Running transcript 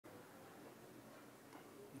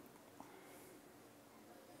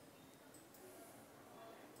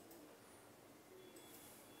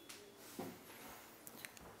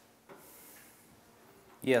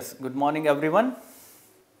Yes, good morning everyone.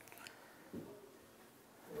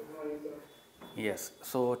 Yes,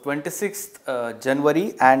 so 26th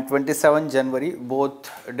January and 27th January,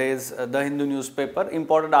 both days, the Hindu newspaper,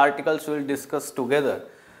 important articles we will discuss together.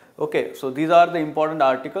 Okay, so these are the important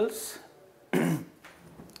articles.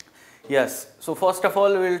 Yes, so first of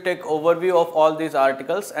all, we will take overview of all these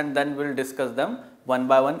articles and then we will discuss them one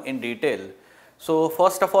by one in detail. So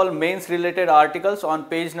first of all, mains related articles on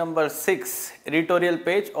page number 6, editorial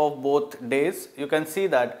page of both days. You can see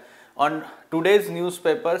that on today's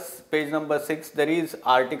newspapers, page number 6, there is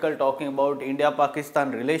article talking about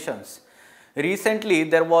India-Pakistan relations. Recently,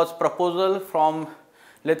 there was proposal from,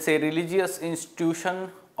 let's say, religious institution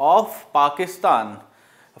of Pakistan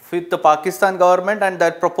with the Pakistan government, and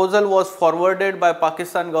that proposal was forwarded by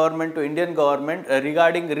Pakistan government to Indian government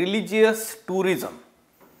regarding religious tourism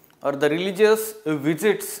or the religious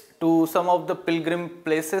visits to some of the pilgrim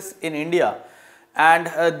places in India, and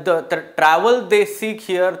the travel they seek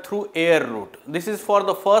here through air route. This is for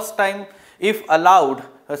the first time, if allowed,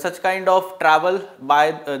 such kind of travel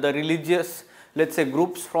by the religious, let's say,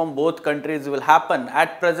 groups from both countries will happen.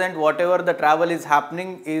 At present, whatever the travel is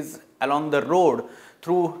happening is along the road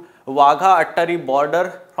through Wagha-Attari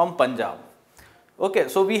border from Punjab. Okay,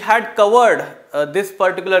 so we had covered this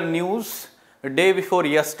particular news day before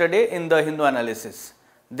yesterday in the Hindu analysis.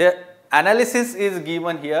 The analysis is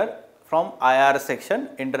given here from IR section,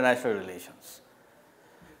 International Relations.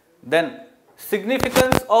 Then,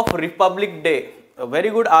 significance of Republic Day, a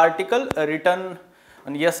very good article written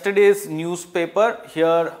on yesterday's newspaper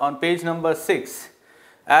here on page number 6.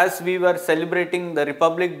 As we were celebrating the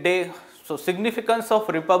Republic Day, so significance of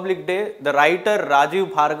Republic Day, the writer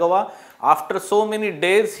Rajiv Bhargava, after so many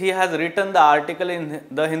days he has written the article in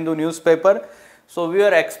the Hindu newspaper. So we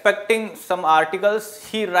are expecting some articles.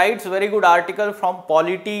 He writes very good article from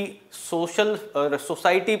polity, social,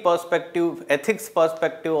 society perspective, ethics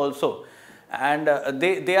perspective also, and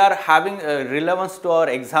they are having relevance to our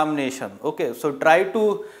examination. Okay, so try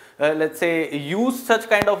to let's say use such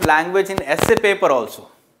kind of language in essay paper also.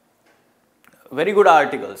 Very good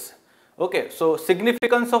articles. Okay, so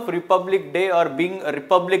significance of Republic Day or being a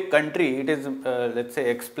republic country, it is let's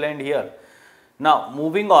say explained here. Now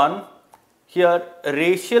moving on, here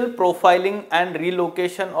racial profiling and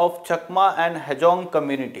relocation of Chakma and Hajong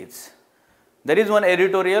communities. There is one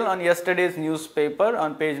editorial on yesterday's newspaper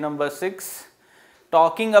on page number 6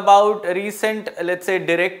 talking about recent, let's say,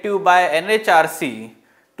 directive by NHRC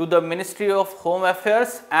to the Ministry of Home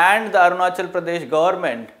Affairs and the Arunachal Pradesh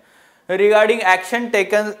government regarding action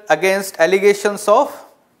taken against allegations of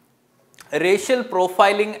racial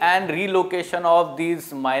profiling and relocation of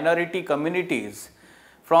these minority communities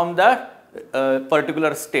from the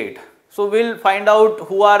particular state. So we will find out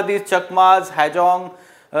who are these Chakmas, Hajong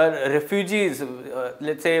refugees,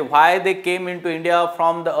 let's say why they came into India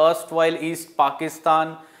from the erstwhile East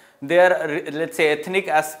Pakistan, their, let's say, ethnic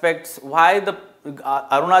aspects, why the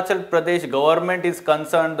Arunachal Pradesh government is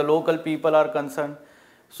concerned, the local people are concerned.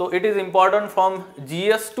 So it is important from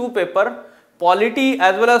GS2 paper, polity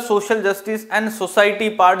as well as social justice and society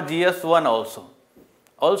part GS1 also.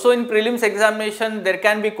 Also in prelims examination, there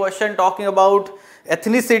can be question talking about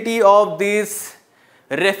ethnicity of these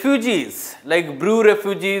refugees, like Brew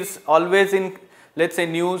refugees, always in, let's say,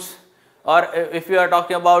 news, or if you are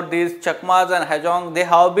talking about these Chakmas and Hajong, they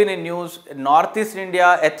have been in news. Northeast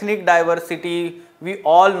India, ethnic diversity, we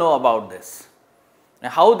all know about this.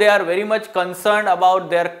 How they are very much concerned about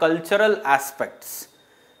their cultural aspects,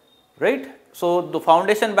 right? So the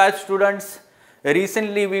foundation batch students,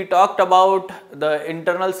 recently we talked about the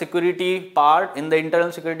internal security part. In the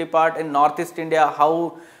internal security part in Northeast India,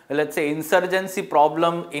 how, let's say, insurgency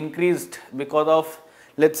problem increased because of,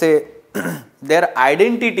 let's say, their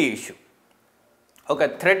identity issue.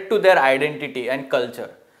 Okay, threat to their identity and culture.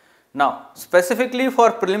 Now, specifically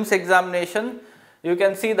for prelims examination, you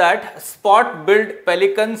can see that spot-billed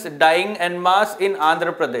pelicans dying en masse in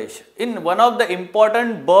Andhra Pradesh. In one of the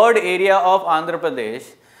important bird area of Andhra Pradesh,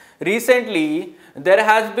 recently there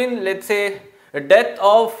has been, let's say, a death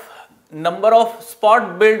of number of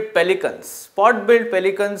spot-billed pelicans. Spot-billed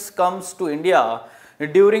pelicans comes to India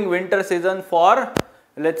during winter season for,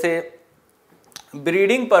 let's say,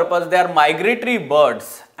 breeding purpose. They are migratory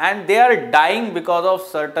birds and they are dying because of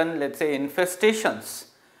certain, let's say, infestations.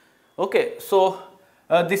 Okay, so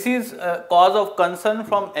this is a cause of concern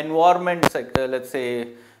from environment, let's say,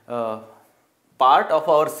 part of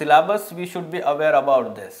our syllabus. We should be aware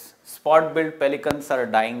about this. Spot-billed pelicans are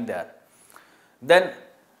dying there. Then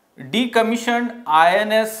decommissioned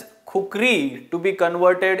INS Khukri to be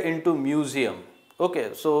converted into museum.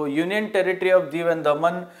 Okay, so Union Territory of Diu and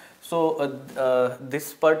Daman So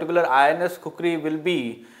this particular INS Kukri will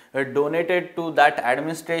be donated to that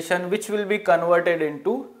administration, which will be converted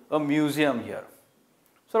into a museum here.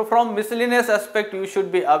 So from miscellaneous aspect, you should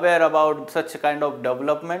be aware about such kind of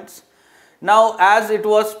developments. Now, as it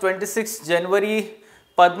was 26th January,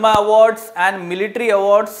 Padma Awards and military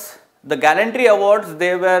awards, the gallantry awards,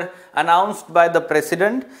 they were announced by the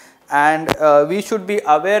president, and we should be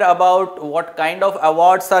aware about what kind of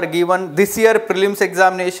awards are given. This year prelims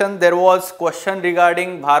examination, there was question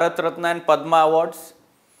regarding Bharat Ratna and Padma Awards.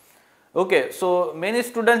 Okay, so many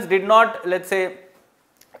students did not, let's say,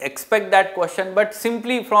 expect that question, but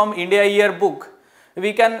simply from India yearbook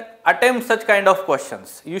we can attempt such kind of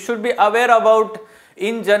questions. You should be aware about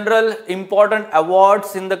in general important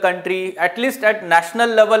awards in the country, at least at national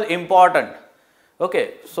level important.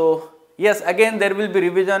 Okay, so yes, again there will be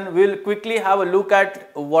revision. We will quickly have a look at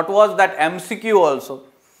what was that MCQ also.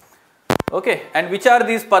 Okay, and which are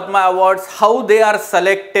these Padma Awards, how they are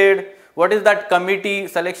selected, what is that committee,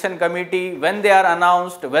 selection committee, when they are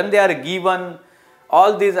announced, when they are given.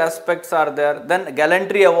 All these aspects are there. Then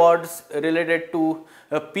gallantry awards related to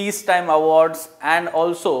peacetime awards and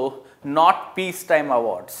also not peacetime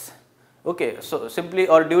awards. Okay, so simply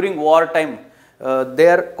or during war time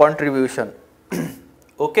their contribution.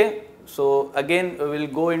 Okay, so again we will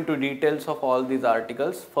go into details of all these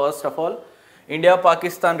articles. First of all,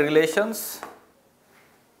 India-Pakistan relations.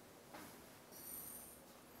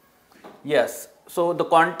 Yes. So the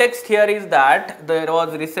context here is that there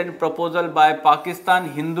was recent proposal by Pakistan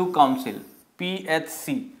Hindu Council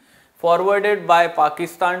 (PHC) forwarded by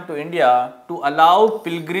Pakistan to India to allow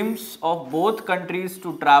pilgrims of both countries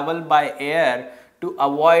to travel by air to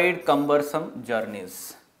avoid cumbersome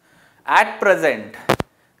journeys. At present,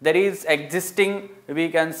 there is existing, we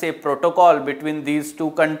can say, protocol between these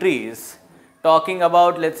two countries talking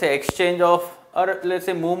about, let's say, exchange of or let's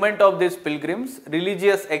say movement of these pilgrims,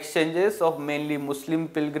 religious exchanges of mainly Muslim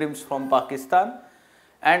pilgrims from Pakistan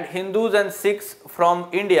and Hindus and Sikhs from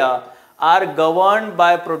India are governed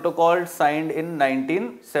by protocol signed in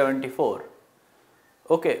 1974.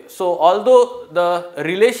 Okay, so although the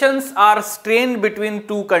relations are strained between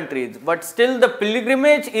two countries, but still the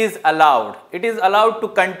pilgrimage is allowed. It is allowed to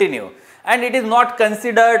continue and it is not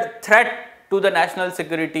considered threat to the national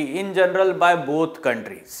security in general by both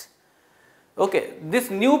countries. Okay,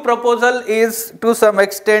 this new proposal is to some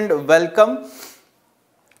extent welcome,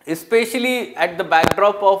 especially at the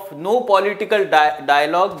backdrop of no political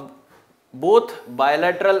dialogue, both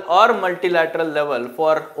bilateral or multilateral level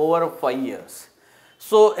for over 5 years.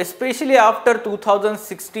 So especially after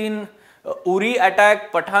 2016 Uri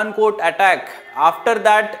attack, Pathankot attack, after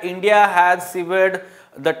that India has severed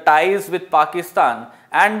the ties with Pakistan,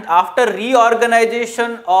 and after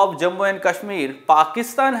reorganization of Jammu and Kashmir,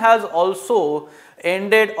 Pakistan has also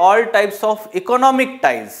ended all types of economic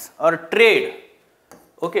ties or trade.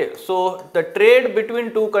 Okay, so the trade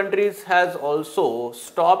between two countries has also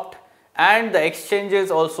stopped and the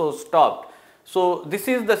exchanges also stopped. So this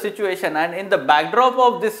is the situation, and in the backdrop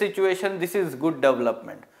of this situation, this is good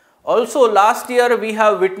development. Also last year we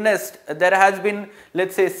have witnessed there has been,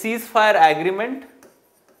 let's say, ceasefire agreement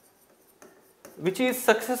which is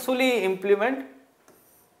successfully implemented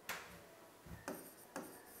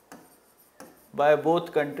by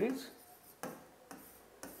both countries.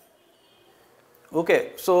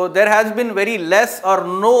 Okay, so there has been very less or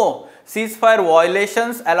no ceasefire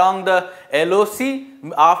violations along the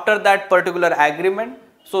LOC after that particular agreement.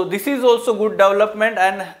 So this is also good development,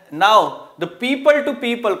 and now the people to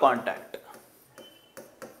people contact.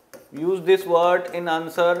 Use this word in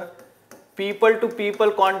answer. People to people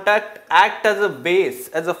contact act as a base,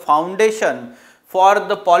 as a foundation for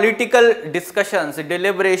the political discussions,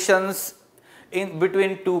 deliberations in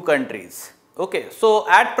between two countries. Okay, so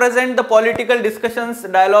at present the political discussions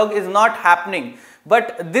dialogue is not happening,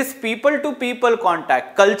 but this people to people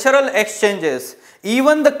contact, cultural exchanges,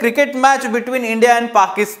 even the cricket match between India and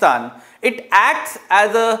Pakistan, it acts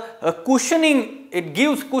as a cushioning, it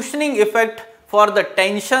gives cushioning effect for the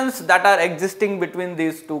tensions that are existing between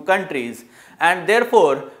these two countries, and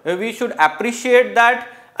therefore we should appreciate that.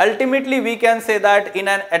 Ultimately we can say that in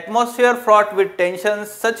an atmosphere fraught with tensions,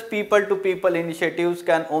 such people to people initiatives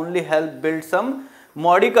can only help build some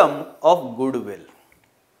modicum of goodwill.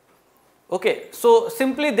 Okay, so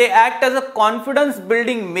simply they act as a confidence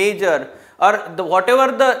building measure, or the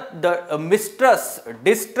whatever the mistrust,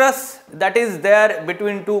 distrust that is there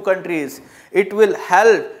between two countries, it will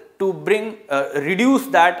help to bring reduce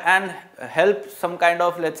that and help some kind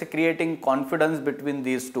of, let's say, creating confidence between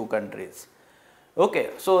these two countries.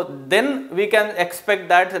 Okay, so then we can expect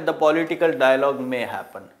that the political dialogue may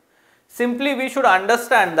happen. Simply we should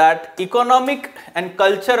understand that economic and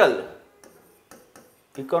cultural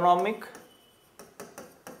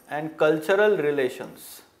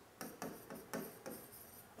relations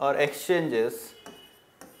or exchanges,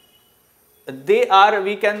 they are,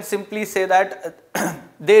 we can simply say that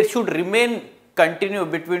they should remain continue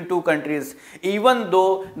between two countries, even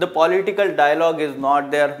though the political dialogue is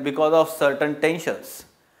not there because of certain tensions.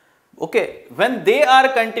 Okay, when they are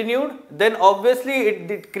continued, then obviously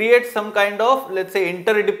it creates some kind of, let's say,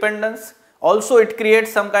 interdependence. Also it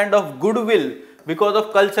creates some kind of goodwill because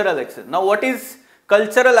of cultural exchange. Now what is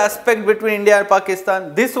cultural aspect between India and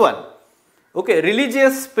Pakistan? This one, okay,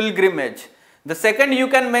 religious pilgrimage. The second you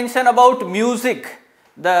can mention about music,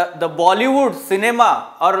 the Bollywood,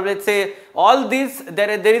 cinema, or let's say all these, there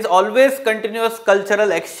is always continuous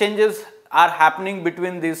cultural exchanges are happening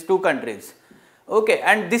between these two countries. Okay,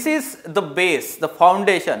 and this is the base, the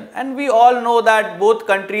foundation, and we all know that both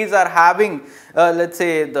countries are having, let's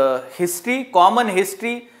say, the history, common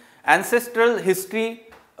history, ancestral history.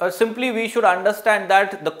 Simply we should understand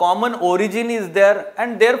that the common origin is there,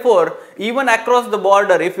 and therefore even across the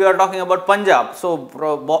border, if you are talking about Punjab, so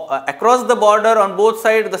across the border on both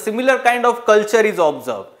sides the similar kind of culture is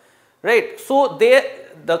observed, right? So the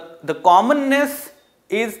commonness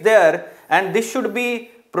is there, and this should be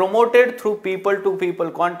promoted through people to people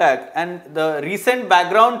contact. And the recent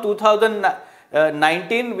background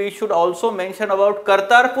 2019, we should also mention about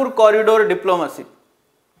Kartarpur corridor diplomacy.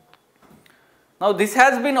 Now this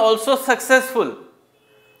has been also successful.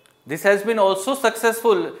 But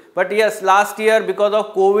yes, last year because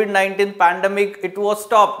of COVID-19 pandemic it was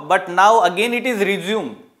stopped, but now again it is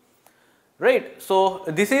resumed, right? So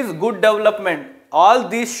this is good development. All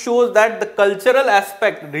this shows that the cultural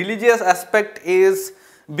aspect, religious aspect is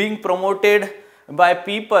being promoted by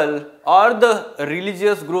people or the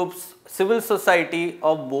religious groups, civil society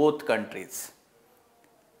of both countries.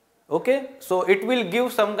 Okay, so it will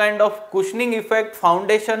give some kind of cushioning effect,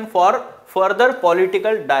 foundation for further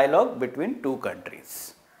political dialogue between two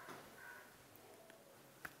countries.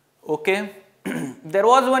 Okay, there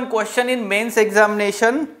was one question in mains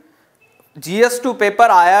examination, GS2 paper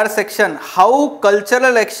IR section, how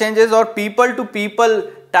cultural exchanges or people to people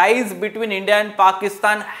ties between India and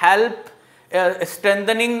Pakistan help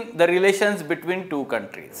strengthening the relations between two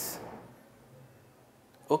countries.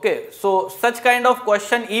 Okay, so such kind of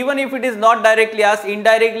question, even if it is not directly asked,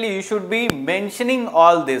 indirectly you should be mentioning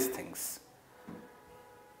all these things.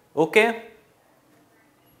 Okay,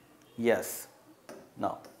 yes.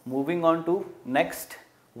 Now moving on to next,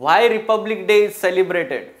 why Republic Day is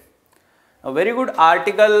celebrated. A very good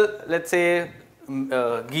article, let's say,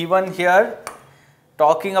 given here,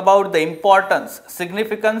 talking about the importance,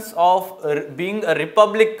 significance of being a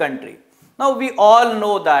republic country. Now we all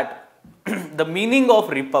know that the meaning of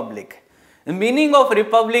republic. The meaning of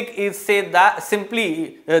republic is, say that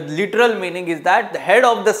simply, literal meaning is that the head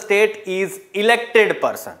of the state is elected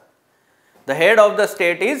person. The head of the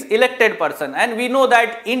state is elected person, and we know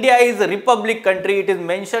that India is a republic country. It is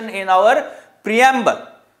mentioned in our preamble.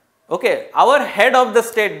 Okay, our head of the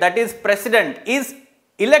state, that is president, is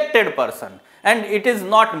elected person, and it is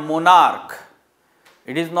not monarch.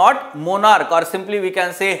 It is not monarch, or simply we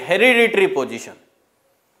can say hereditary position.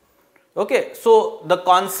 Okay, so the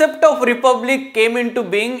concept of republic came into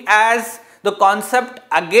being as the concept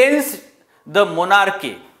against the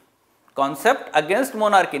monarchy. Concept against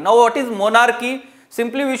monarchy. Now what is monarchy?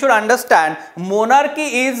 Simply we should understand monarchy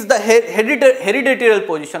is the hereditary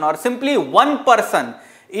position, or simply one person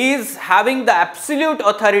is having the absolute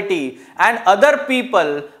authority and other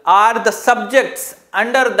people are the subjects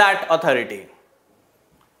under that authority.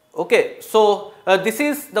 Okay, so this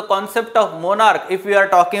is the concept of monarch if we are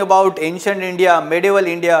talking about ancient India, medieval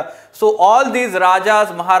India. So all these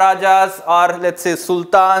Rajas, Maharajas, or let's say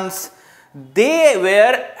Sultans, they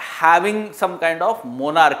were having some kind of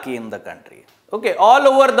monarchy in the country. Okay, all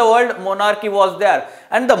over the world monarchy was there,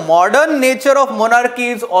 and the modern nature of monarchy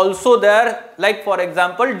is also there, like for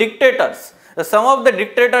example dictators. Some of the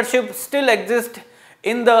dictatorships still exist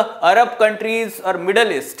in the Arab countries or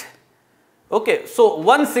Middle East. Okay, so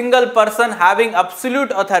one single person having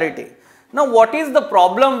absolute authority. Now what is the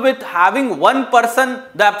problem with having one person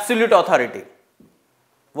the absolute authority?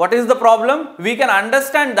 What is the problem? We can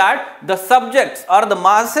understand that the subjects or the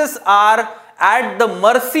masses are at the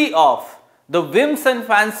mercy of the whims and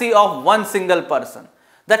fancy of one single person.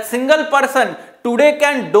 That single person today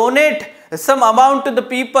can donate some amount to the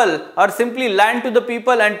people or simply land to the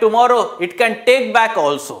people, and tomorrow it can take back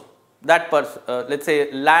also that person, let's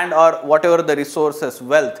say land or whatever the resources,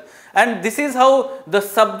 wealth. And this is how the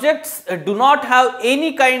subjects do not have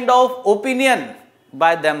any kind of opinion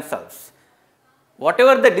by themselves.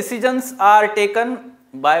 Whatever the decisions are taken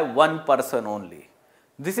by one person only.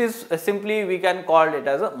 This is simply we can call it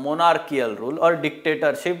as a monarchical rule or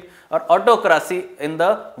dictatorship or autocracy in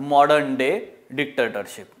the modern day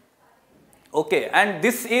dictatorship. Okay, and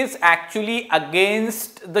this is actually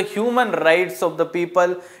against the human rights of the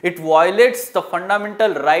people. It violates the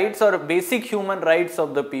fundamental rights or basic human rights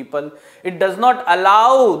of the people. It does not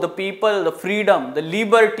allow the people the freedom, the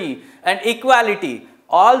liberty and equality.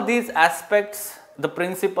 All these aspects, the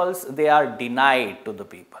principles, they are denied to the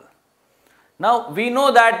people. Now, we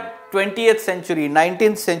know that 20th century,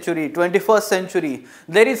 19th century, 21st century,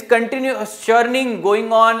 there is continuous churning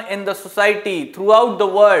going on in the society throughout the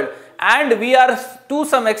world, and we are to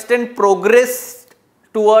some extent progressed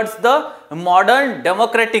towards the modern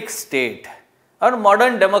democratic state or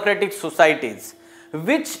modern democratic societies,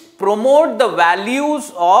 which promote the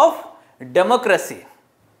values of democracy.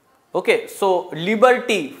 Okay, so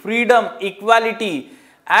liberty, freedom, equality,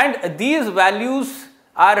 and these values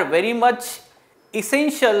are very much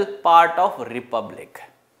essential part of republic.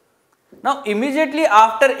 Now, immediately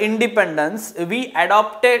after independence, we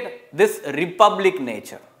adopted this republic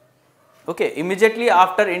nature. Okay, immediately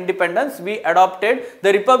after independence, we adopted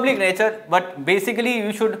the republic nature, but basically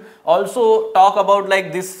you should also talk about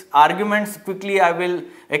like these arguments quickly. I will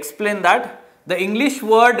explain that. The English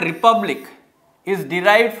word republic is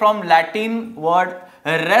derived from Latin word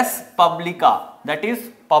res publica, that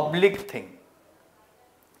is public thing.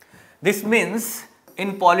 This means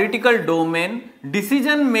in political domain,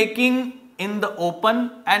 decision making in the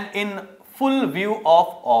open and in full view of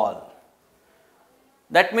all.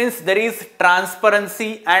 That means there is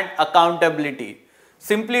transparency and accountability.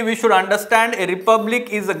 Simply we should understand a republic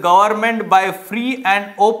is a government by free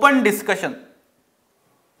and open discussion.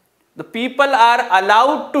 The people are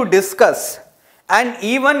allowed to discuss and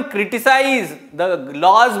even criticize the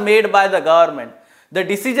laws made by the government, the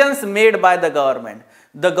decisions made by the government.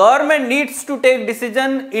 The government needs to take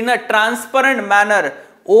decision in a transparent manner,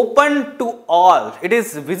 open to all. It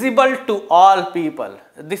is visible to all people.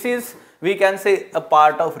 This is, we can say, a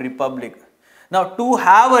part of republic. Now, to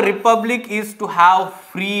have a republic is to have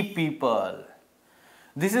free people.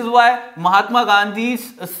 This is why Mahatma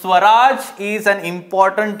Gandhi's Swaraj is an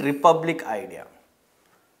important republic idea.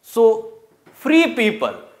 So, free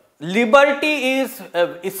people, liberty is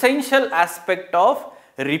an essential aspect of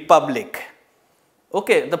republic.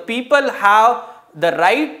 Okay, the people have the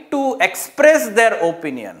right to express their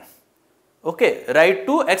opinion. Okay, right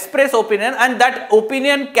to express opinion, and that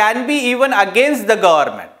opinion can be even against the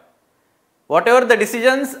government. Whatever the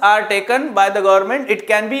decisions are taken by the government, it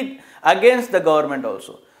can be against the government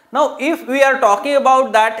also. Now, if we are talking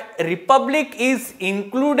about that republic is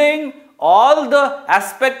including all the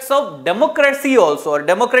aspects of democracy also or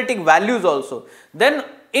democratic values also, then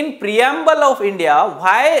in preamble of India,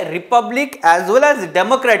 why republic as well as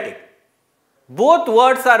democratic, both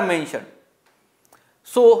words are mentioned.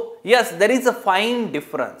 So, yes, there is a fine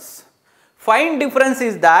difference. Fine difference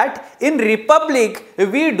is that in republic,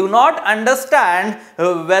 we do not understand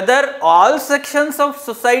whether all sections of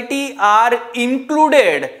society are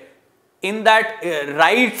included in that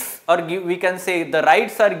rights, or we can say the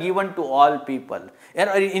rights are given to all people in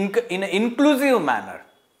an inclusive manner.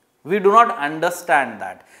 We do not understand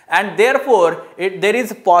that, and therefore there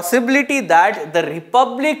is a possibility that the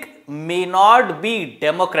republic may not be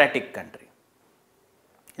democratic country.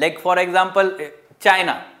 Like for example,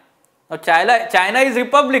 China. Now China is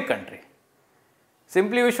republic country.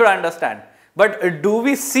 Simply we should understand. But do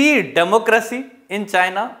we see democracy in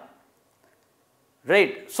China?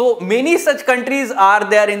 Right. So many such countries are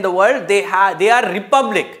there in the world. They are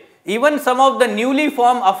republic. Even some of the newly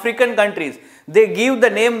formed African countries, they give the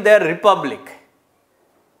name their republic.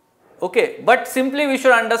 Okay, but simply we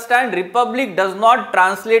should understand republic does not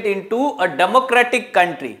translate into a democratic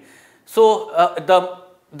country. So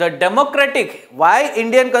the democratic, why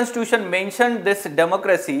Indian Constitution mentioned this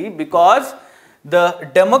democracy? Because the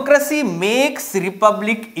democracy makes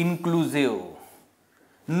republic inclusive.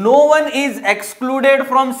 No one is excluded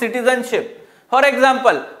from citizenship. For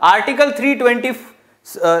example, Article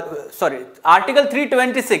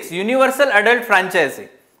 326, Universal Adult Franchising.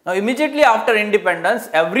 Now, immediately after independence,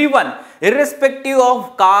 everyone, irrespective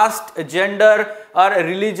of caste, gender or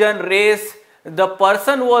religion, race, the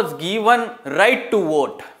person was given right to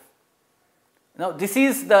vote. Now, this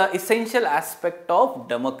is the essential aspect of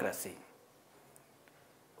democracy.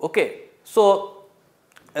 Okay, so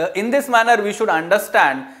in this manner, we should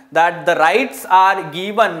understand that the rights are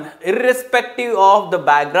given irrespective of the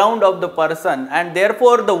background of the person, and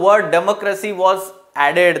therefore the word democracy was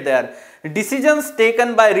added there. decisions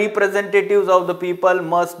taken by representatives of the people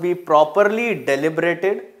must be properly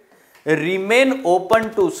deliberated, remain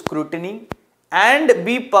open to scrutiny, and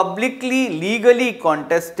be publicly legally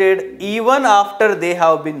contested even after they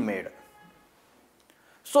have been made.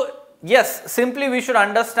 So yes, simply we should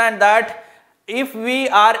understand that if we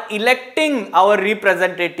are electing our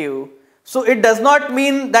representative, so it does not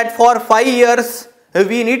mean that for 5 years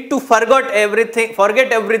we need to forget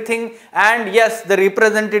everything and yes, the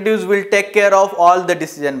representatives will take care of all the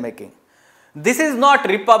decision making. This is not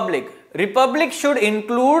republic. Republic should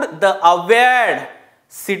include the aware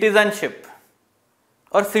citizenship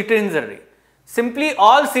or citizenry. Simply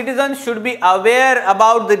all citizens should be aware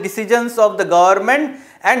about the decisions of the government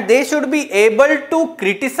and they should be able to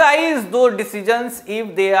criticize those decisions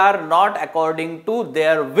if they are not according to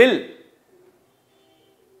their will.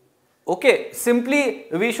 Okay, simply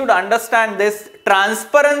we should understand this: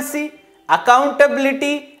 transparency,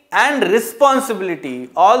 accountability and responsibility.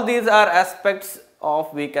 All these are aspects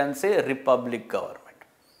of, we can say, republic government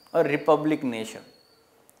or republic nation.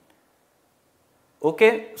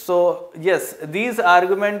 Okay, so yes, these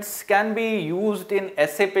arguments can be used in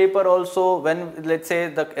essay paper also when, let's say,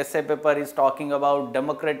 the essay paper is talking about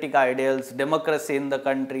democratic ideals, democracy in the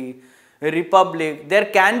country, republic. There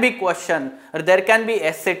can be question or there can be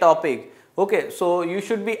essay topic. Okay, so you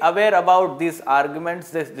should be aware about these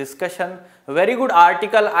arguments, this discussion. Very good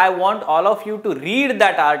article. I want all of you to read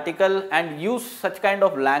that article and use such kind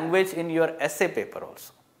of language in your essay paper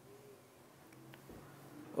also.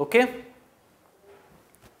 Okay.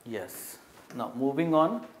 Yes. Now moving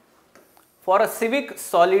on. For a civic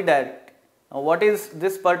solidarity. Now what is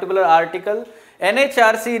this particular article?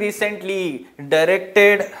 NHRC recently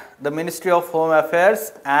directed the Ministry of Home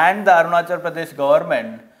Affairs and the Arunachal Pradesh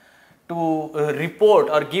government to report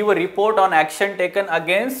or give a report on action taken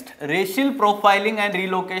against racial profiling and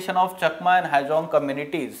relocation of Chakma and Hajong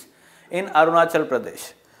communities in Arunachal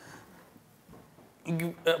Pradesh.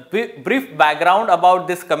 Brief background about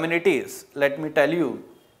these communities, let me tell you.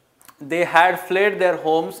 They had fled their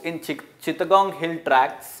homes in Chittagong Hill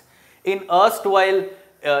tracts in erstwhile,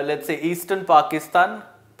 let's say, eastern Pakistan,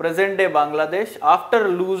 present day Bangladesh, after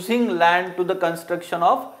losing land to the construction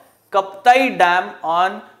of Kaptai Dam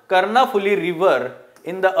on Karnafuli River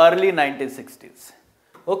in the early 1960s.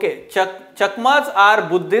 Okay, Chakmas are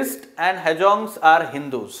Buddhist and Hajongs are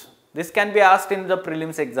Hindus. This can be asked in the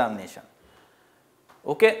prelims examination.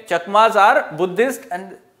 Okay, Chakmas are Buddhist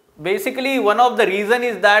and basically one of the reason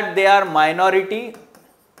is that they are minority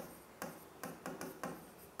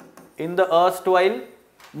in the erstwhile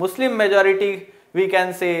Muslim majority, we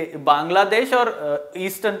can say, Bangladesh or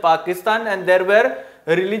eastern Pakistan, and there were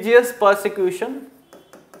religious persecution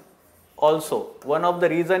also. One of the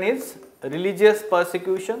reason is religious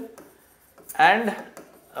persecution and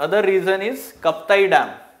other reason is Kaptai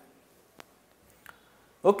Dam.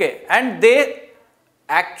 Okay, and they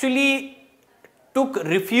actually took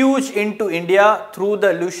refuge into India through the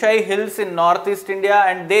Lushai Hills in northeast India,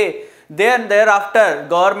 and thereafter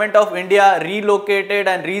government of India relocated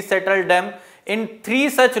and resettled them in 3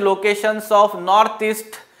 such locations of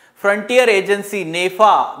Northeast Frontier Agency,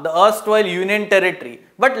 NEFA, the erstwhile Union Territory.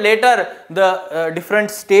 But later the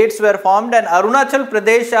different states were formed and Arunachal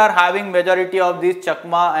Pradesh are having majority of these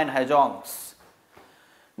Chakma and Hajongs.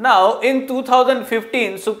 Now in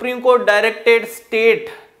 2015, Supreme Court directed state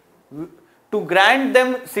to grant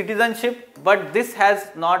them citizenship, but this has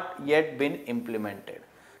not yet been implemented.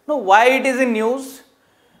 Now why it is in news?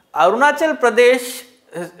 Arunachal Pradesh,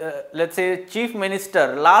 let's say, Chief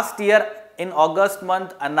Minister last year in August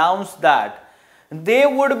month announced that they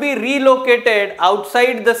would be relocated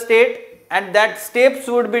outside the state and that steps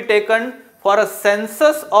would be taken for a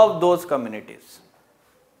census of those communities.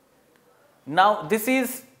 Now this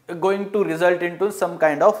is going to result into some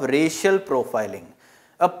kind of racial profiling.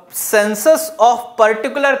 A census of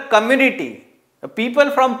particular community,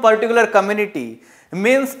 people from particular community,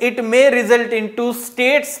 means it may result into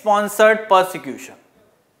state sponsored persecution.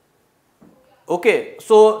 Okay,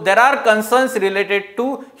 so there are concerns related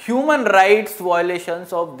to human rights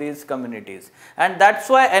violations of these communities, and that's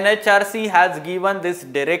why NHRC has given this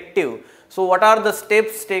directive. So what are the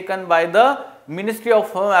steps taken by the Ministry of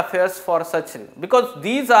Home Affairs for such? Because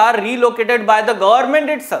these are relocated by the government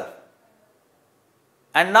itself.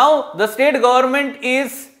 And now the state government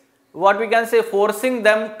is, what we can say, forcing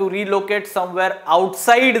them to relocate somewhere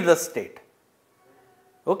outside the state.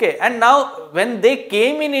 Okay, and now when they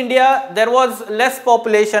came in India, there was less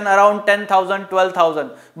population, around 10,000,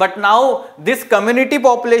 12,000. But now this community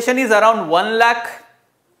population is around 1 lakh.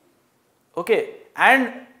 Okay,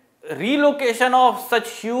 and relocation of such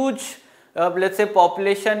huge let's say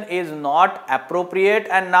population is not appropriate,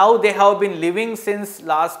 and now they have been living since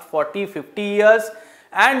last 40-50 years,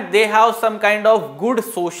 and they have some kind of good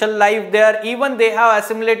social life there. Even they have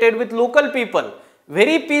assimilated with local people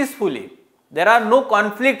very peacefully. There are no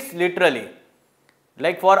conflicts literally.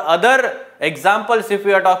 Like for other examples, if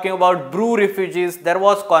we are talking about Bru refugees, there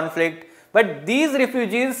was conflict, but these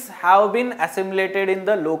refugees have been assimilated in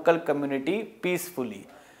the local community peacefully.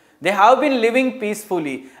 They have been living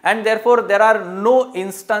peacefully, and therefore there are no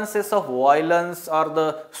instances of violence or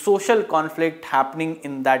the social conflict happening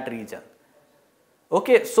in that region.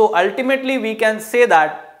 Okay, so ultimately we can say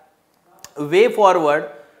that way forward,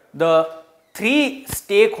 the three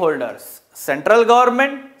stakeholders, central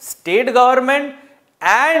government, state government,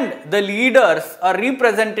 and the leaders or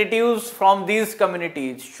representatives from these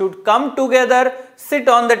communities should come together, sit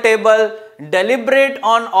on the table, deliberate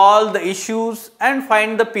on all the issues and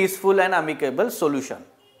find the peaceful and amicable solution.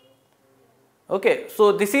 Okay,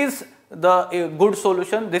 so this is the good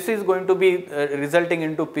solution. This is going to be resulting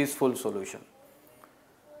into peaceful solution.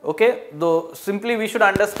 Okay, though simply we should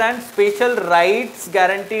understand special rights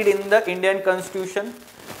guaranteed in the Indian Constitution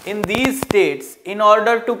in these states in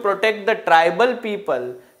order to protect the tribal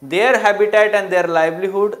people, their habitat and their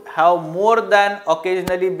livelihood have more than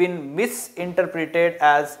occasionally been misinterpreted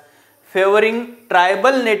as favoring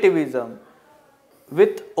tribal nativism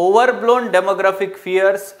with overblown demographic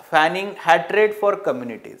fears fanning hatred for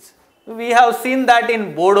communities. We have seen that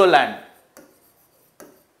in Bodo land,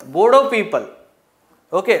 Bodo people.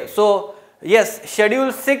 Okay, so yes,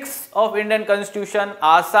 Schedule 6 of Indian Constitution,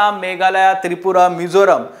 Assam, Meghalaya, Tripura,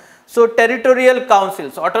 Mizoram. So territorial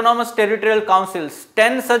councils, autonomous territorial councils,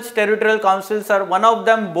 10 such territorial councils are, one of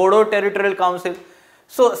them Bodo Territorial Council.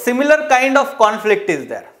 So similar kind of conflict is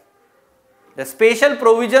there. The special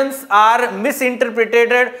provisions are misinterpreted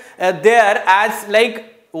there as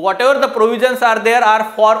like whatever the provisions are there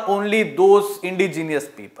are for only those indigenous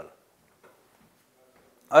people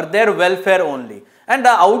or their welfare only. And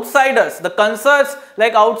the outsiders, the concerns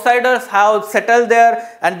like outsiders have settled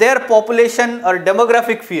there and their population or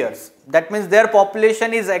demographic fears. That means their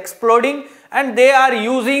population is exploding and they are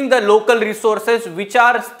using the local resources which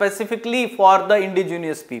are specifically for the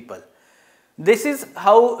indigenous people. This is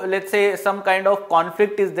how, let's say, some kind of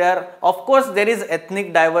conflict is there. Of course, there is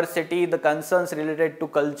ethnic diversity, the concerns related to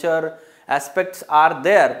culture aspects are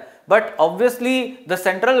there. But obviously, the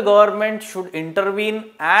central government should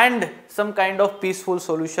intervene and some kind of peaceful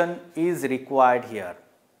solution is required here.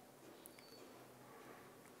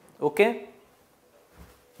 Okay?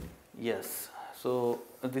 Yes. So,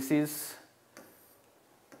 this is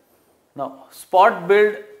now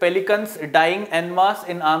spot-billed pelicans dying en masse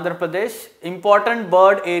in Andhra Pradesh. Important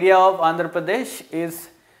bird area of Andhra Pradesh is,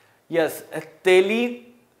 yes,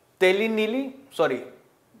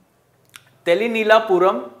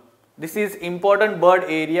 Telinilapuram. This is important bird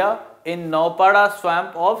area in Naupada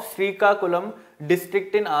swamp of Srikakulam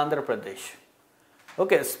district in Andhra Pradesh.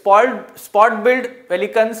 Okay, spot-billed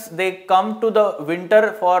pelicans, they come to the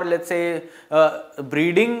winter for, let's say,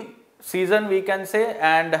 breeding season we can say,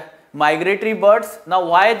 and migratory birds. Now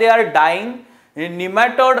why they are dying?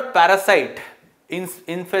 Nematode parasite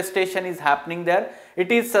infestation is happening there.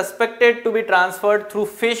 It is suspected to be transferred through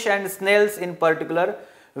fish and snails in particular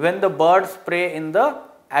when the birds prey in the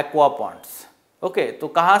aqua ponds. Okay, तो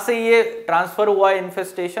कहाँ से ये transfer हुआ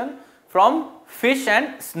infestation? From fish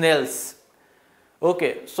and snails.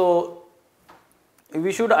 Okay, so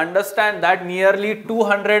we should understand that nearly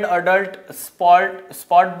 200 adult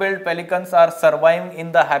spot-billed pelicans are surviving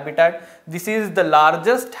in the habitat. This is the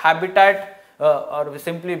largest habitat or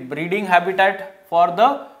simply breeding habitat for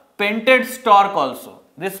the painted stork also.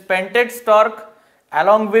 This painted stork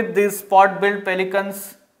along with these spot-billed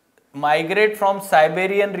pelicans migrate from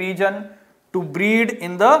Siberian region to breed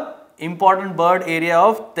in the important bird area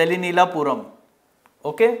of Telinilapuram.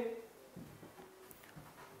 Okay.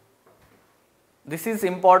 This is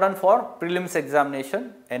important for prelims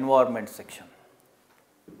examination, environment section.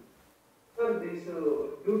 Sir, this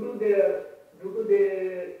due to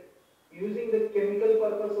their using the chemical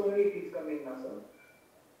purpose only it is coming now, sir.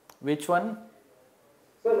 Which one?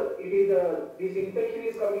 Sir, it is this infection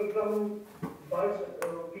is coming from birds,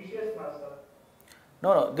 fishes now, sir.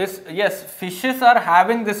 No, this, yes, fishes are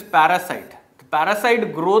having this parasite. The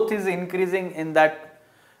parasite growth is increasing in that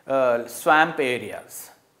swamp areas.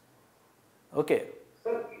 Okay.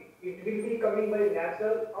 Sir, it will be coming by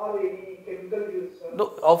natural or any chemical use, sir?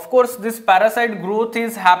 No, of course, this parasite growth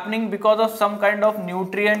is happening because of some kind of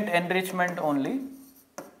nutrient enrichment only.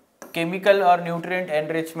 Chemical or nutrient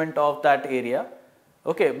enrichment of that area.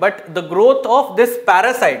 Okay, but the growth of this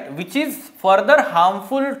parasite which is further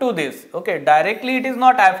harmful to this, okay, directly it is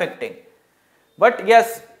not affecting, but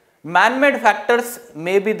yes, man-made factors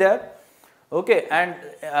may be there, okay, and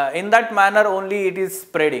in that manner only it is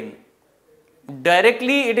spreading.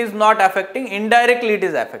 Directly it is not affecting, indirectly it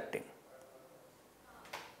is affecting.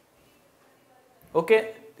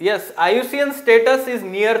 Okay, yes, IUCN status is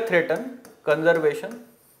near threatened conservation.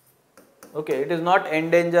 Okay, it is not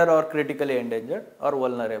endangered or critically endangered or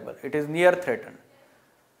vulnerable. It is near threatened.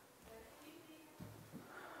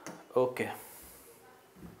 Okay.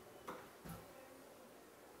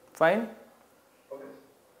 Fine.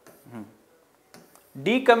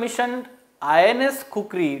 Decommissioned INS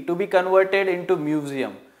Kukri to be converted into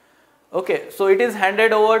museum. Okay, so it is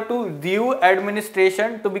handed over to Diu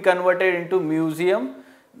administration to be converted into museum.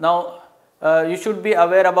 Now, you should be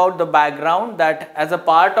aware about the background that as a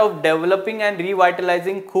part of developing and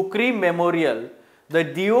revitalizing Kukri Memorial, the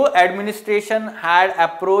Diu administration had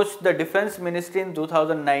approached the Defense Ministry in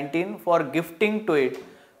 2019 for gifting to it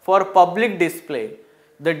for public display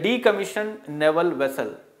the decommissioned naval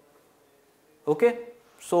vessel. Okay,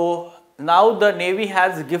 so now the Navy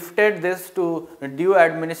has gifted this to Diu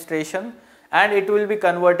administration and it will be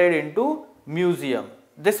converted into museum.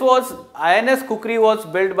 This was INS Kukri was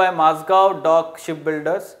built by Mazgaon Dock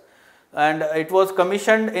Shipbuilders and it was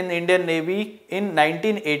commissioned in Indian Navy in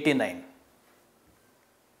 1989.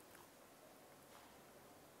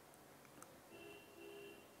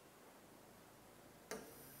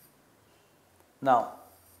 Now,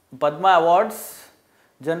 Padma Awards,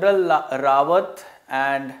 General Rawat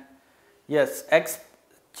and yes,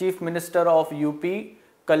 ex-Chief Minister of UP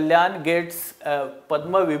Kalyan gets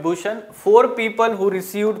Padma Vibhushan. 4 people who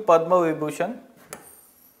received Padma Vibhushan.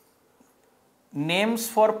 Names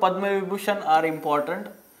for Padma Vibhushan are important.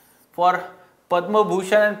 For Padma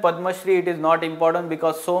Bhushan and Padma Shri it is not important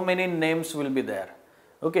because so many names will be there.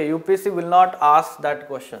 Okay, UPSC will not ask that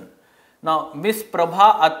question. Now, Miss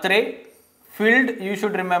Prabha Atre, field you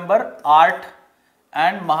should remember art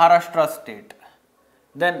and Maharashtra state.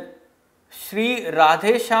 Then Shri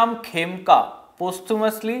Radhesham Khemka,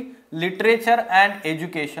 posthumously literature and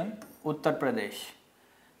education, Uttar Pradesh.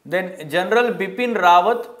 Then General Bipin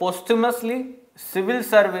Rawat, posthumously civil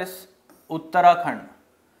service, Uttarakhand.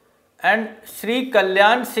 And Shri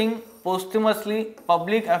Kalyan Singh, posthumously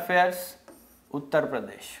public affairs, Uttar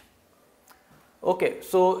Pradesh. Okay,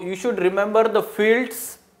 so you should remember the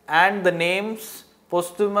fields and the names,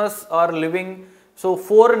 posthumous or living. So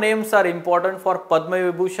 4 names are important for Padma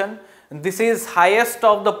Vibhushan. This is highest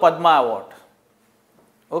of the Padma Award.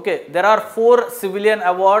 Okay, there are 4 civilian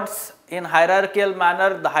awards in hierarchical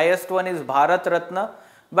manner. The highest one is Bharat Ratna,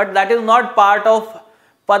 but that is not part of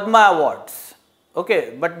Padma Awards.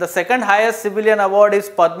 Okay, but the second highest civilian award is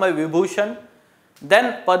Padma Vibhushan,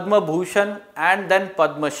 then Padma Bhushan and then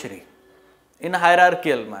Padma Shri in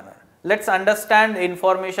hierarchical manner. Let's understand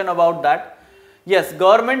information about that. Yes,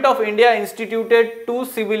 Government of India instituted 2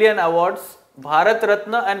 civilian awards, Bharat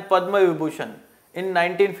Ratna and Padma Vibhushan in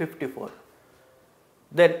 1954.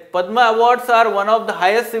 Then Padma Awards are one of the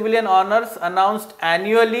highest civilian honors announced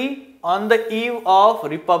annually on the eve of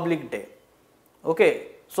Republic Day. Okay,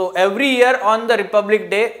 so every year on the Republic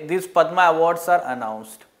Day these Padma Awards are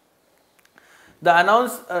announced. The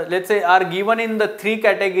let's say are given in the 3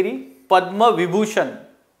 category. Padma Vibhushan,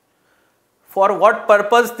 for what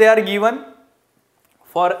purpose they are given?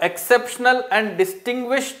 For exceptional and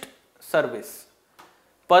distinguished service.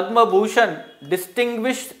 Padma Bhushan,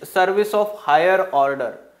 distinguished service of higher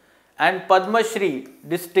order, and Padma Shri,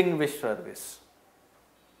 distinguished service.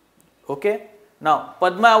 Okay. Now,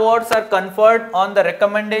 Padma Awards are conferred on the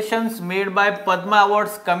recommendations made by Padma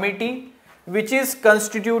Awards Committee, which is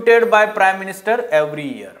constituted by Prime Minister every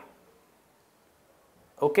year.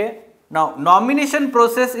 Okay. Now, nomination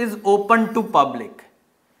process is open to public.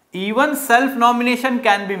 Even self-nomination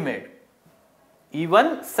can be made.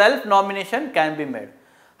 Even self-nomination can be made.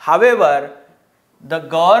 However, the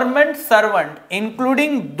government servant,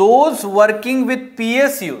 including those working with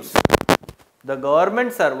PSUs, the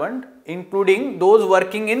government servant, including those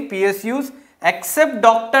working in PSUs, except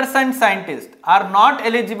doctors and scientists, are not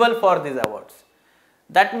eligible for these awards.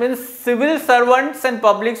 That means civil servants and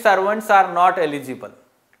public servants are not eligible.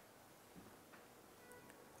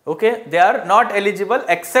 Okay, they are not eligible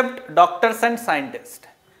except doctors and scientists.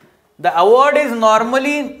 The award is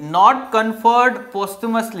normally not conferred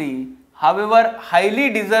posthumously. However, highly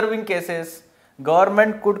deserving cases,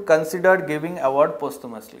 government could consider giving award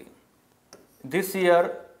posthumously. This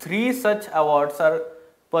year, 3 such awards are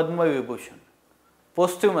Padma Vibhushan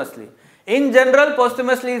posthumously. In general,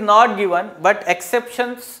 posthumously is not given, but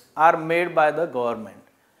exceptions are made by the government.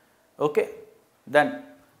 Okay. Then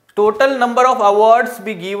total number of awards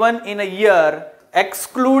be given in a year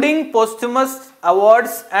excluding posthumous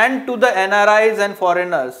awards and to the NRIs and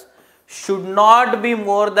foreigners should not be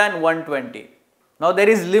more than 120. Now there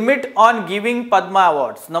is limit on giving Padma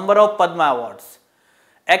awards, number of Padma awards.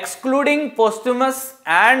 Excluding posthumous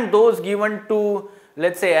and those given to,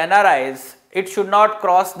 let's say, NRIs, it should not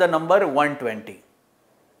cross the number 120.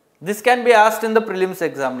 This can be asked in the prelims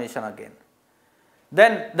examination again.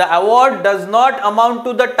 Then the award does not amount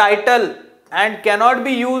to the title and cannot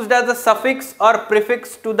be used as a suffix or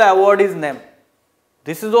prefix to the awardee's name.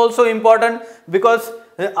 This is also important because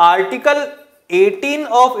Article 18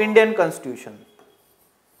 of Indian Constitution,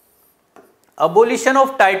 abolition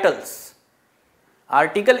of titles.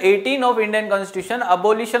 Article 18 of Indian Constitution,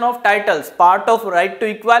 abolition of titles, part of right to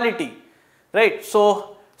equality, right?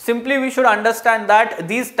 So simply we should understand that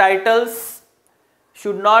these titles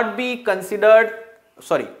should not be considered,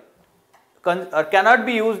 cannot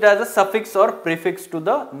be used as a suffix or prefix to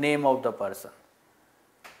the name of the person.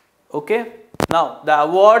 Okay. Now the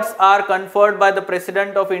awards are conferred by the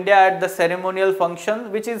President of India at the ceremonial function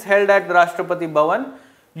which is held at the Rashtrapati Bhavan,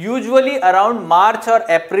 usually around March or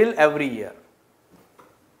April every year.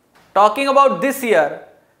 Talking about this year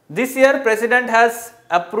President has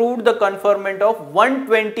approved the conferment of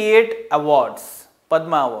 128 awards,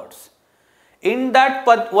 Padma awards. In that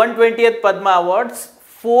 128th Padma awards,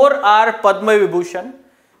 4 are Padma Vibhushan,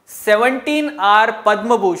 17 are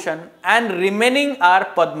Padma Bhushan and remaining are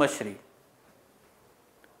Padma Shri.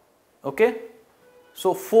 Okay.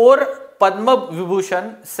 So 4 Padma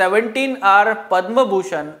Vibhushan, 17 are Padma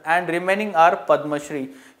Bhushan and remaining are Padma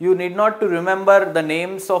Shri. You need not to remember the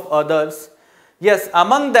names of others. Yes,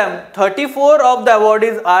 among them 34 of the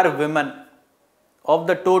awardees are women. Of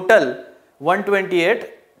the total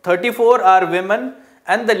 128, 34 are women,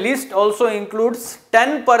 and the list also includes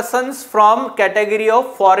 10 persons from category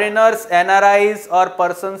of foreigners, NRIs or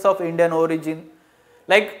persons of Indian origin.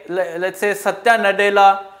 Like let's say Satya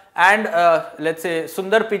Nadella and let's say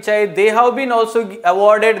Sundar Pichai, they have been also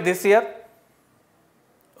awarded this year.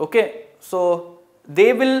 Okay, so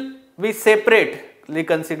they will be separately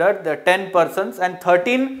considered, the 10 persons, and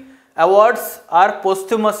 13 awards are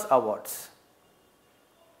posthumous awards.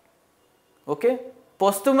 Okay,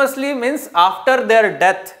 posthumously means after their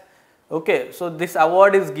death. Okay, so this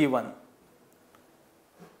award is given.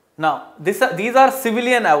 Now these are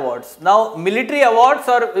civilian awards. Now military awards,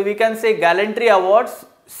 or we can say gallantry awards,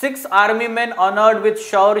 6 army men honored with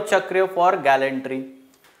Shaurya Chakra for gallantry.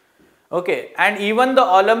 Okay, and even the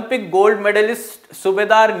Olympic gold medalist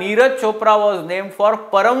Subedar Neeraj Chopra was named for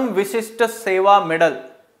Param Vishishta Seva Medal.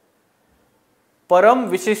 Param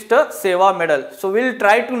Vishishta Seva Medal. So we will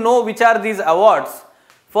try to know which are these awards.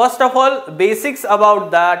 First of all, basics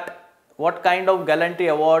about that, what kind of gallantry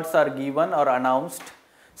awards are given or announced.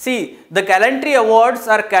 See, the gallantry awards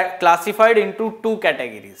are classified into 2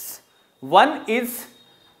 categories. One is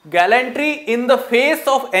gallantry in the face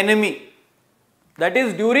of enemy, that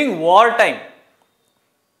is during war time.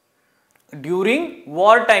 During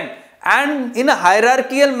war time, and in a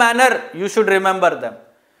hierarchical manner you should remember them.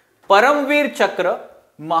 Paramveer Chakra,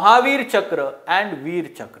 Mahavir Chakra and Veer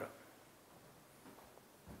Chakra.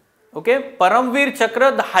 Okay, Paramveer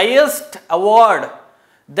Chakra, the highest award,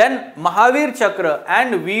 then Mahavir Chakra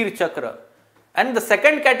and Veer Chakra. And the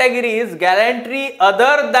second category is gallantry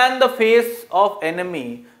other than the face of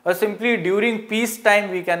enemy, or simply during peace time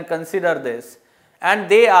we can consider this. And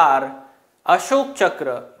they are Ashok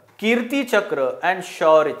Chakra, Kirti Chakra and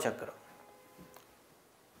Shaurya Chakra.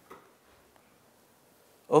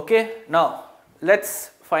 Okay, now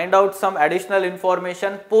let's find out some additional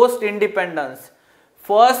information. Post independence,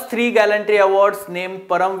 first 3 gallantry awards named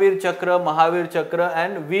Paramveer Chakra, Mahavir Chakra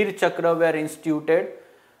and Veer Chakra were instituted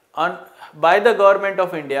by the government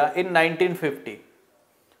of India in 1950.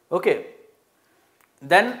 Okay,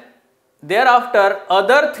 then thereafter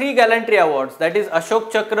other 3 gallantry awards, that is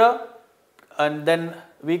Ashok Chakra, and then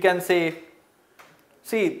we can say,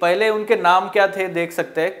 see पहले उनके नाम क्या थे देख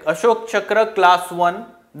सकते हैं, अशोक चक्र class 1,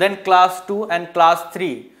 then class 2 and class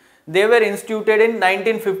 3. They were instituted in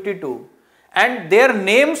 1952 and their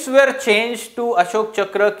names were changed to Ashok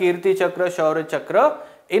Chakra, Kirti Chakra, Shaurya Chakra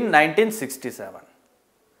in 1967.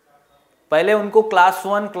 पहले उनको class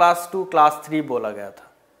 1, class 2, class 3 बोला गया था.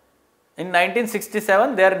 In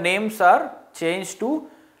 1967 their names are changed to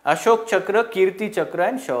Ashok Chakra, Kirti Chakra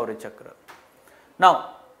and Shaurya Chakra.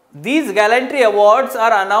 Now these gallantry awards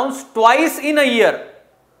are announced twice in a year.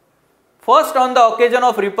 First on the occasion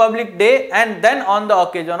of Republic Day and then on the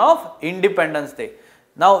occasion of Independence Day.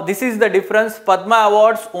 Now this is the difference. Padma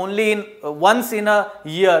awards only in once in a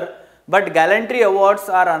year, but gallantry awards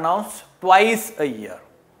are announced twice a year.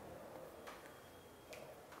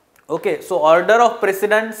 Okay, so order of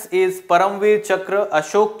precedence is Paramveer Chakra,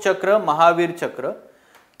 Ashok Chakra, Mahavir Chakra,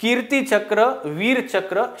 Kirti Chakra, Veer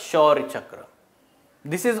Chakra, Shaurya Chakra.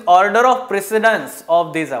 This is order of precedence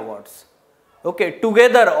of these awards. Okay,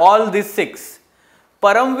 together all these 6.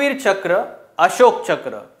 Paramveer Chakra, Ashok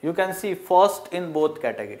Chakra, you can see first in both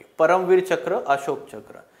category. Paramveer Chakra, Ashok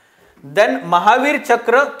Chakra. Then Mahavir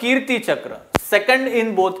Chakra, Kirti Chakra, second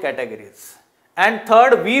in both categories. And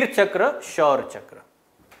third Veer Chakra, Shaurya Chakra.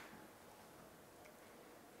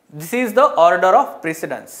 This is the order of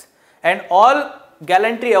precedence, and all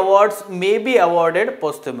gallantry awards may be awarded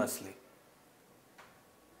posthumously.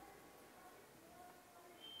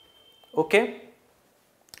 Okay.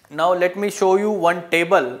 Now let me show you one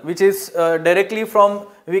table which is directly from,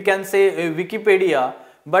 we can say, Wikipedia,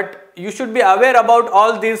 but you should be aware about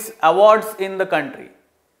all these awards in the country.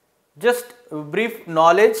 Just brief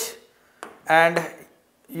knowledge, and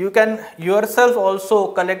you can yourself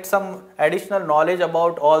also collect some additional knowledge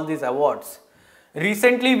about all these awards.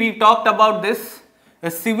 Recently we talked about this.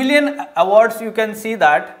 Civilian awards, you can see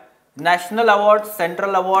that national award,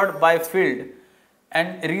 central award by field,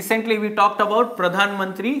 and recently we talked about Pradhan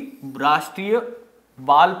Mantri Rashtriya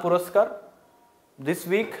Bal Puraskar. This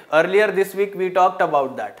week, earlier this week we talked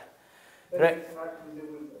about that. Right?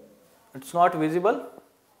 It's not visible.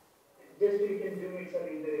 Just you can zoom it, sir,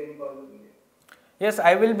 in the possible. Yes,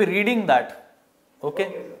 I will be reading that.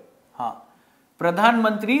 Okay. Pradhan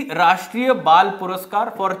Mantri Rashtriya Bal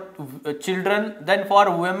Puraskar for children. Then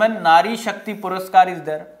for women, Nari Shakti Puraskar is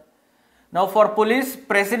there. Now for police,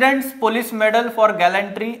 President's Police Medal for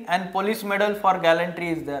Gallantry and Police Medal for Gallantry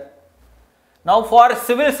is there. Now for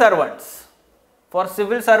civil servants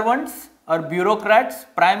or bureaucrats,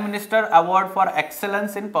 Prime Minister Award for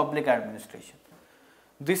Excellence in Public Administration.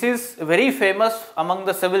 This is very famous among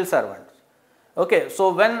the civil servants. Okay,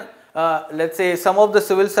 so when let's say some of the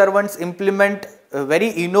civil servants implement very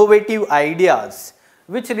innovative ideas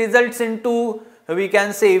which results into, we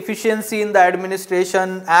can say, efficiency in the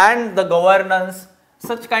administration and the governance,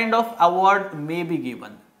 such kind of award may be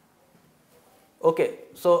given. Okay,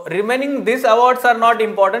 so remaining these awards are not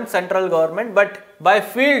important, central government, but by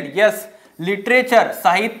field, yes, literature,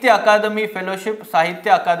 Sahitya Akademi Fellowship,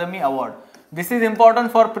 Sahitya Akademi Award. This is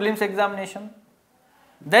important for prelims examination.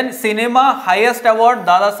 Then cinema, highest award,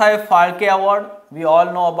 Dadasaheb Phalke Award, we all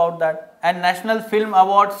know about that. And National Film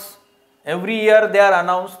Awards, every year they are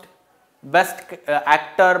announced. Best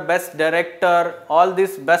actor, best director, all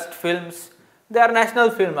these best films, they are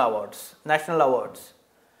national film awards, national awards.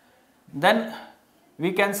 Then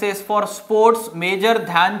we can say for sports, Major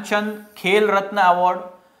Dhyan Chand Khel Ratna Award,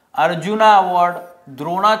 Arjuna Award,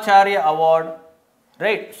 Dronacharya Award,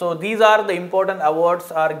 right? So these are the important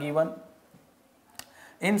awards are given.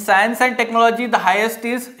 In science and technology, the highest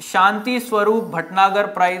is Shanti Swarup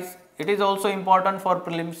Bhatnagar Prize. It is also important for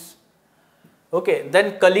prelims. Okay,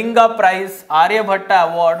 then Kalinga Prize,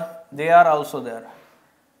 Aryabhatta Award, they are also there.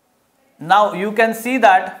 Now you can see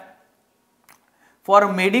that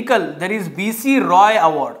for medical, there is BC Roy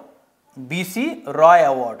Award, BC Roy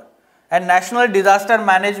Award, and National Disaster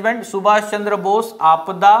Management, Subhash Chandra Bose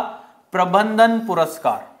Apada Prabandhan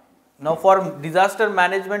Puraskar. Now for disaster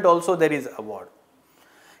management also there is award.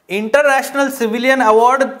 International Civilian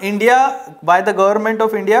Award, India, by the Government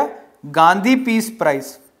of India, Gandhi Peace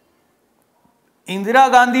Prize,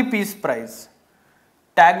 Indira Gandhi Peace Prize,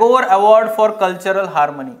 Tagore Award for Cultural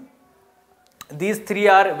Harmony. These three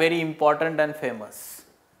are very important and famous.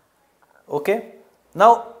 Okay.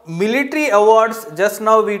 Now military awards, just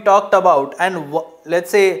now we talked about, and let's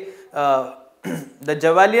say the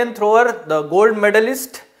javelin thrower, the gold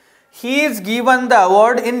medalist, he is given the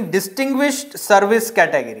award in distinguished service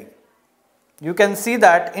category. You can see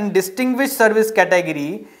that in distinguished service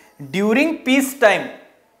category during peace time,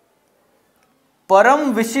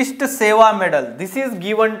 Param Vishishta Seva medal, this is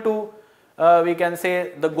given to we can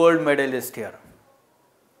say the gold medalist here.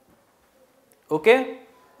 Okay,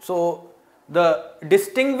 so the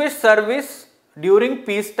distinguished service during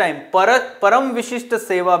peace time, Param Vishishta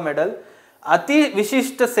Seva medal, Ati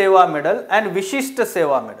Vishishta Seva medal and Vishishta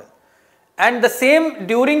Seva medal. And the same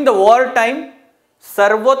during the war time,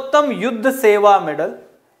 Sarvottam Yuddha Seva medal,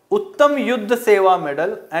 Uttam Yuddha Seva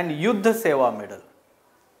medal and Yuddha Seva medal.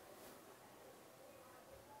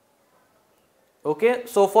 Okay,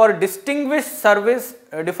 so for distinguished service,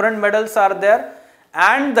 different medals are there,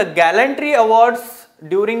 and the gallantry awards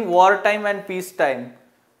during war time and peace time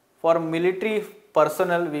for military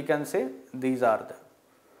personnel, we can say these are there.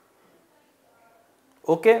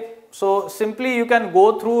 Okay, so simply you can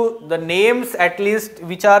go through the names at least,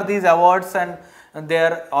 which are these awards, and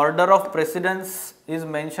their order of precedence is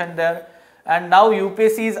mentioned there. And now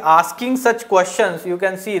UPSC is asking such questions. You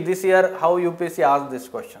can see this year how UPSC asked this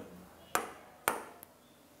question.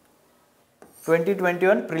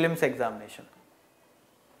 2021 prelims examination.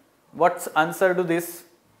 What's answer to this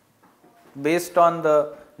based on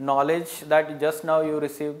the knowledge that just now you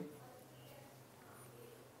received?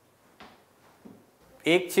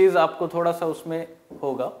 एक चीज आपको थोड़ा सा उसमें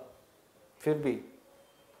होगा, फिर भी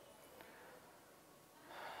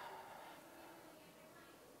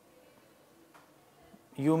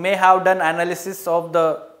you may have done analysis of the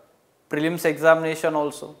prelims examination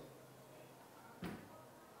also,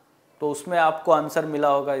 तो उसमें आपको आंसर मिला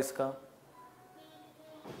होगा इसका.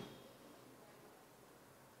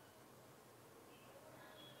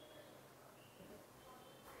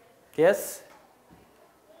 Yes.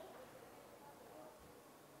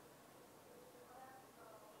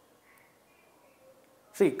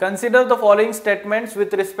 See, consider the following statements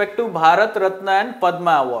with respect to Bharat Ratna and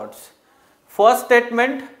Padma awards. First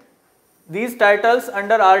statement, these titles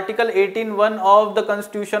under Article 18(1) of the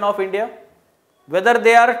Constitution of India, whether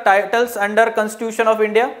they are titles under Constitution of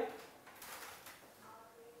India?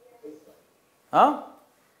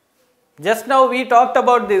 Just now we talked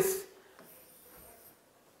about this.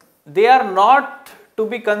 They are not to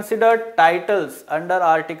be considered titles under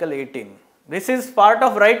Article 18. This is part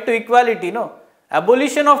of right to equality, no?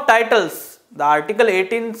 Abolition of titles. The Article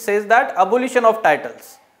 18 says that abolition of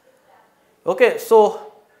titles. Okay,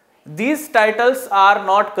 so these titles are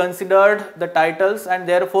not considered the titles, and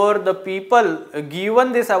therefore the people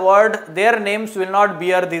given this award, their names will not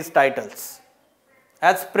bear these titles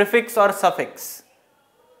as prefix or suffix.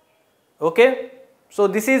 Okay, so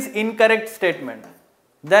this is incorrect statement.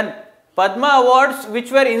 Then Padma awards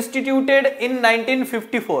which were instituted in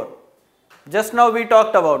 1954, just now we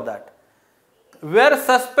talked about that, were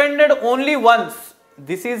suspended only once.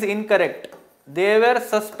 This is incorrect. They were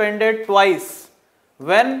suspended twice.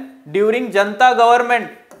 When? During Janta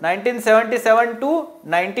government 1977 to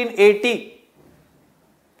 1980,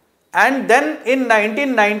 and then in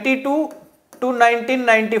 1992 to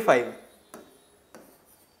 1995.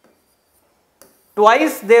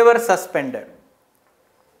 Twice they were suspended.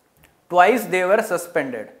 Twice they were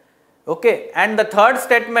suspended. Okay, and the third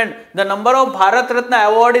statement, the number of Bharat Ratna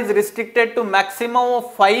award is restricted to maximum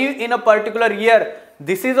of 5 in a particular year.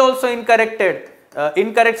 This is also incorrect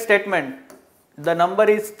statement. The number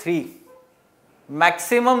is 3.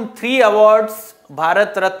 Maximum 3 awards,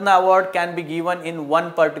 Bharat Ratna award can be given in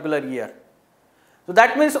one particular year. So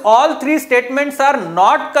that means all 3 statements are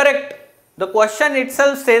not correct. The question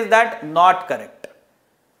itself says that not correct.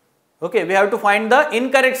 Okay, we have to find the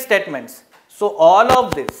incorrect statements. So all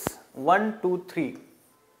of this, 1, 2, 3,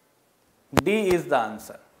 D is the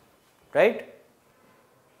answer, right?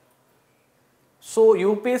 So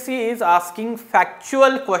UPSC is asking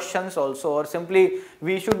factual questions also, or simply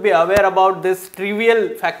we should be aware about this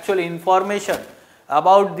trivial factual information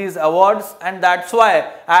about these awards, and that's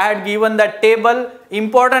why I had given that table,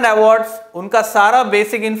 important awards, unka sara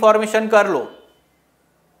basic information kar lo.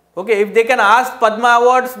 Okay, if they can ask Padma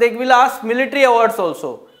awards, they will ask military awards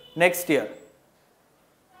also next year.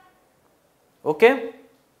 Okay?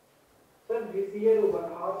 Sir, this year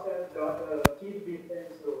one horse has got a chief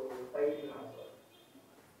defense title also.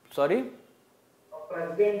 Sorry?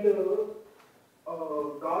 President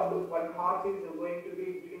got one horse is going to be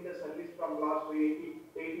giving the service from last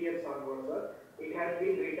 8 years onwards, sir. It has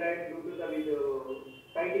been retired due to the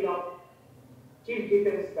title of chief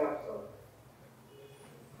defense staff, sir.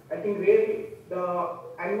 I think rarely the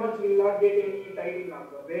animals will not get any title now,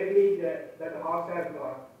 sir. Rarely that horse has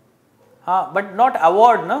got. But not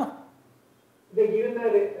award, no? They given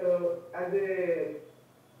the as a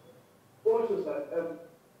post, sir.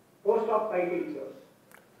 Post of title, sir.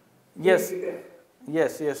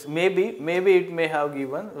 Yes. Maybe it may have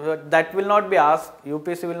given. But that will not be asked.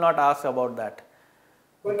 UPSC will not ask about that.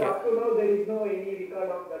 But okay. Up to now, there is no any record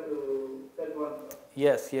of that one, sir.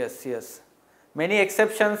 Yes. Many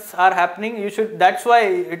exceptions are happening. You should. That's why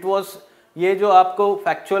it was ये जो आपको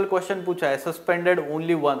factual question पूछा है, suspended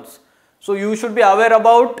only once. So you should be aware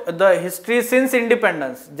about the history since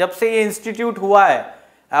independence. जब से ये institute हुआ है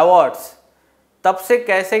awards, तब से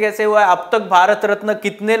कैसे हुआ है, अब तक भारत रत्न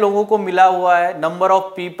कितने लोगों को मिला हुआ है, number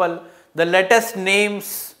of people, the latest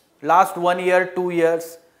names, last 1 year, 2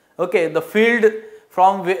 years, okay, the field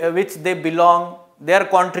from which they belong, their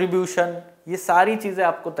contribution, ये सारी चीजें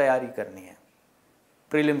आपको तैयारी करनी है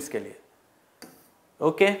prelims के लिए.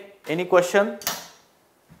 Okay, any question?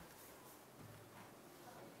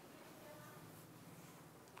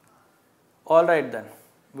 All right then,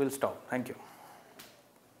 we'll stop. Thank you.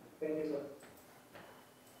 Thank you, sir.